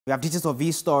We have details of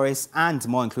these stories and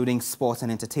more, including sports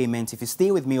and entertainment. If you stay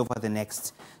with me over the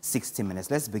next 60 minutes,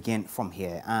 let's begin from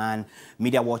here. And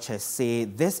media watchers say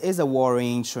this is a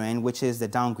worrying trend, which is the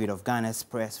downgrade of Ghana's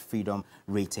press freedom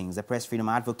ratings. The press freedom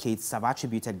advocates have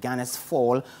attributed Ghana's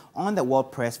fall on the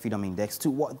World Press Freedom Index to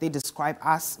what they describe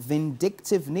as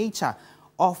vindictive nature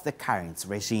of the current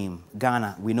regime.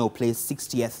 Ghana, we know, placed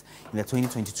 60th in the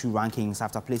 2022 rankings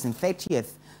after placing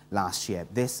 30th last year.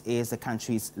 This is the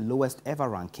country's lowest ever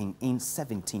ranking in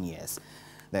 17 years.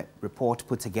 The report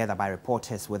put together by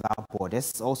Reporters Without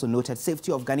Borders also noted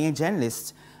safety of Ghanaian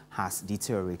journalists has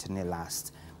deteriorated in the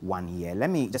last 1 year. Let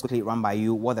me just quickly run by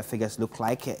you what the figures look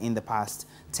like in the past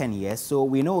 10 years. So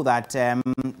we know that,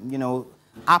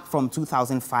 up from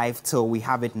 2005 till we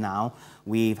have it now,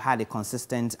 we've had a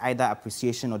consistent either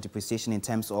appreciation or depreciation in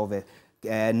terms of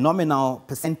nominal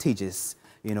percentages,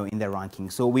 in the ranking.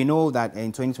 So we know that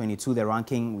in 2022, the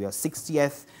ranking, we are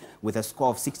 60th with a score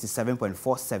of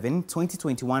 67.47.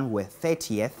 2021, we're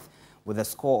 30th with a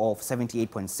score of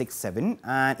 78.67.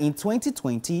 And in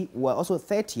 2020, we're also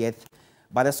 30th,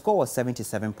 but the score was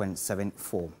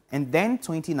 77.74. And then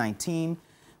 2019,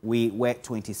 we were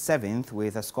 27th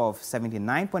with a score of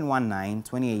 79.19.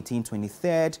 2018,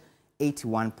 23rd,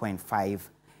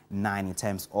 81.59 in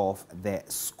terms of the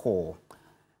score.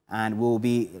 And we'll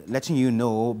be letting you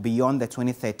know, beyond the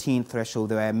 2013 threshold,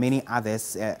 there were many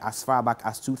others as far back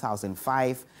as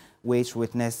 2005, which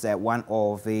witnessed one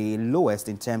of the lowest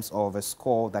in terms of a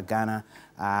score that Ghana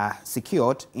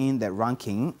secured in the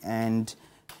ranking. And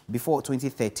before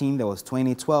 2013, there was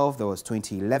 2012, there was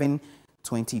 2011,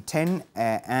 2010,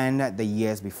 and the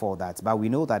years before that. But we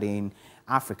know that in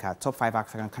Africa, top 5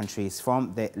 African countries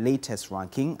from the latest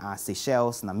ranking are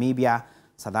Seychelles, Namibia,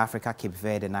 South Africa, Cape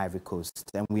Verde, and Ivory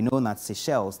Coast. And we know that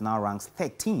Seychelles now ranks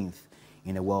 13th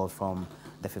in the world from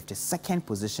the 52nd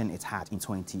position it had in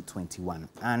 2021.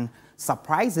 And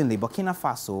surprisingly, Burkina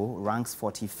Faso ranks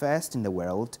 41st in the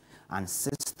world and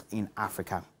 6th in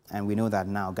Africa. And we know that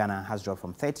now Ghana has dropped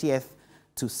from 30th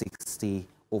to 60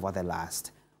 over the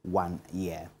last 1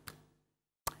 year.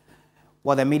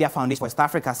 Well, the Media Foundation for West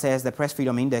Africa says the Press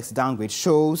Freedom Index downgrade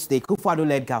shows the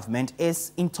Akufo-Addo-led government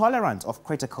is intolerant of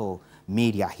critical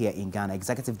media here in Ghana.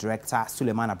 Executive Director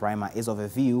Suleiman Abrahima is of a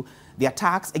view the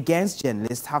attacks against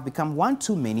journalists have become one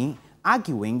too many,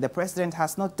 arguing the president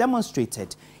has not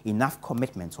demonstrated enough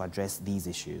commitment to address these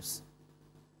issues.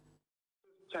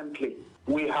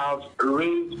 We have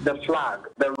raised the flag,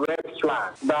 the red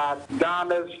flag, that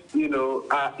Ghana's,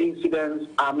 incidents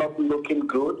are not looking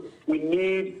good. We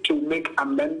need to make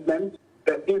amendments.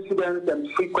 The incidents and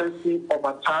frequency of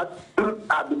attacks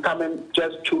are becoming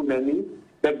just too many.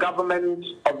 The government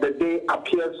of the day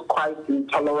appears quite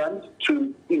intolerant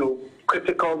to,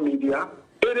 critical media.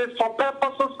 It is for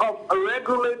purposes of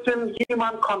regulating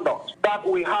human conduct that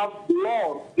we have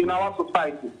laws in our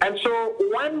society. And so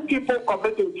when people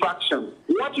commit infractions,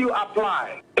 what you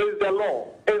apply is the law.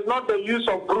 It's not the use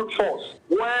of brute force,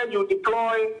 where you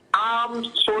deploy armed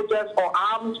soldiers or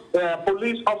armed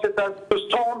police officers to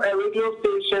storm a radio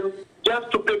station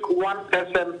just to pick one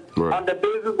person on the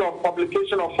basis of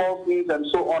publication of false news and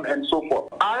so on and so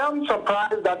forth. I am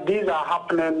surprised that these are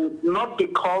happening not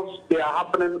because they are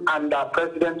happening under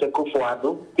President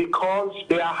Akufo-Addo, because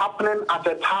they are happening at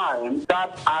a time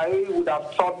that I would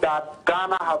have thought that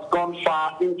Ghana has gone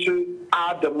far into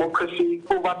our democracy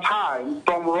over time.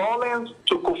 From Rawlings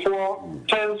to Kufuor,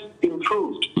 things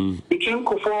improved. Between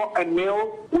Kufuor and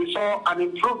Mill, we saw an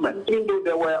improvement, even though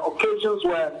there were occasions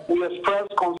where we expressed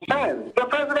concern. The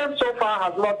president so far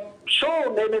has not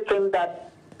shown anything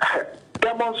that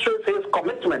demonstrates his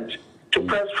commitment to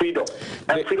press freedom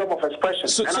and freedom of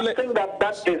expression. I think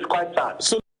that is quite sad.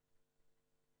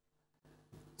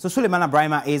 So Suleiman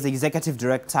Abrahima is the Executive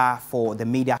Director for the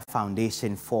Media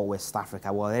Foundation for West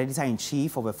Africa. Well, the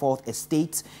Editor-in-Chief of the Fourth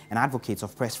Estate and Advocate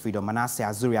of Press Freedom, Manasseh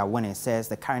Azuri-Awene, says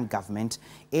the current government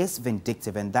is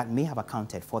vindictive and that may have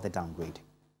accounted for the downgrade.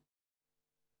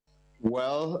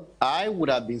 Well, I would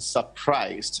have been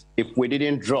surprised if we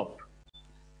didn't drop.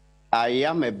 I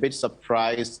am a bit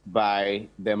surprised by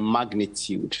the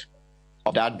magnitude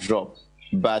of that drop,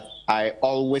 but I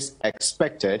always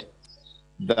expected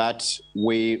that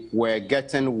we were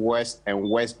getting worse and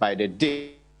worse by the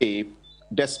day,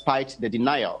 despite the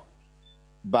denial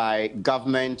by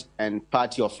government and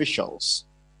party officials.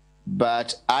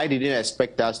 But I didn't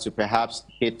expect us to perhaps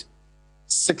hit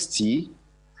 60.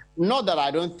 Not that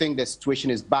I don't think the situation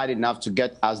is bad enough to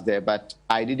get us there, but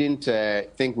I didn't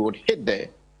think we would hit there.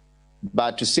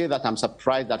 But to say that I'm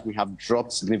surprised that we have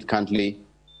dropped significantly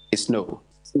is no.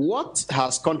 What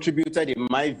has contributed, in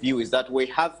my view, is that we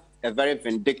have a very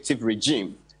vindictive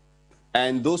regime.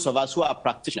 And those of us who are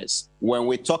practitioners, when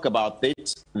we talk about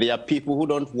it, there are people who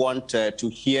don't want to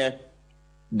hear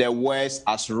the words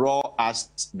as raw as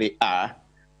they are.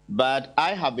 But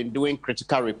I have been doing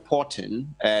critical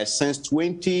reporting since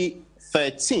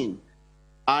 2013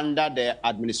 under the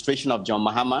administration of John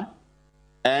Mahama.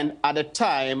 And at the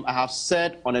time, I have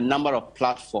said on a number of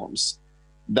platforms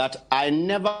that I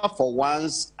never for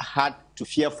once had to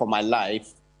fear for my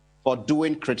life for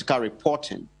doing critical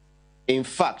reporting. In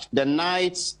fact, the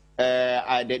night,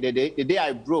 the day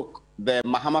I broke the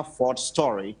Mahama Ford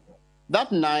story,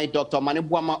 that night, Dr.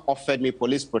 Manibuama offered me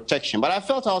police protection, but I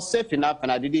felt I was safe enough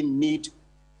and I didn't need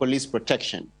police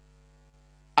protection.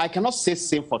 I cannot say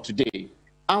same for today.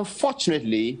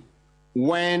 Unfortunately,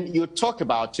 when you talk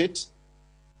about it,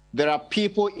 there are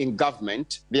people in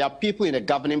government, there are people in the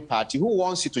governing party who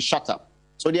wants you to shut up.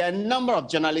 So there are a number of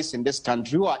journalists in this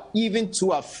country who are even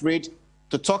too afraid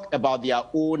to talk about their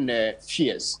own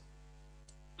fears.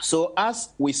 So as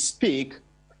we speak,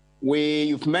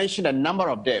 you've mentioned a number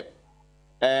of them.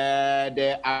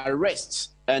 The arrests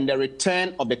and the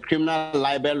return of the criminal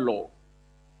libel law.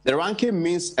 The ranking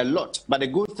means a lot, but the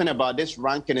good thing about this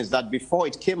ranking is that before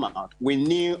it came out, we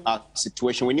knew our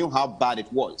situation, we knew how bad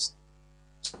it was.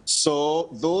 So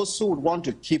those who would want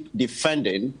to keep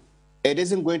defending, it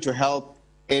isn't going to help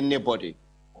anybody.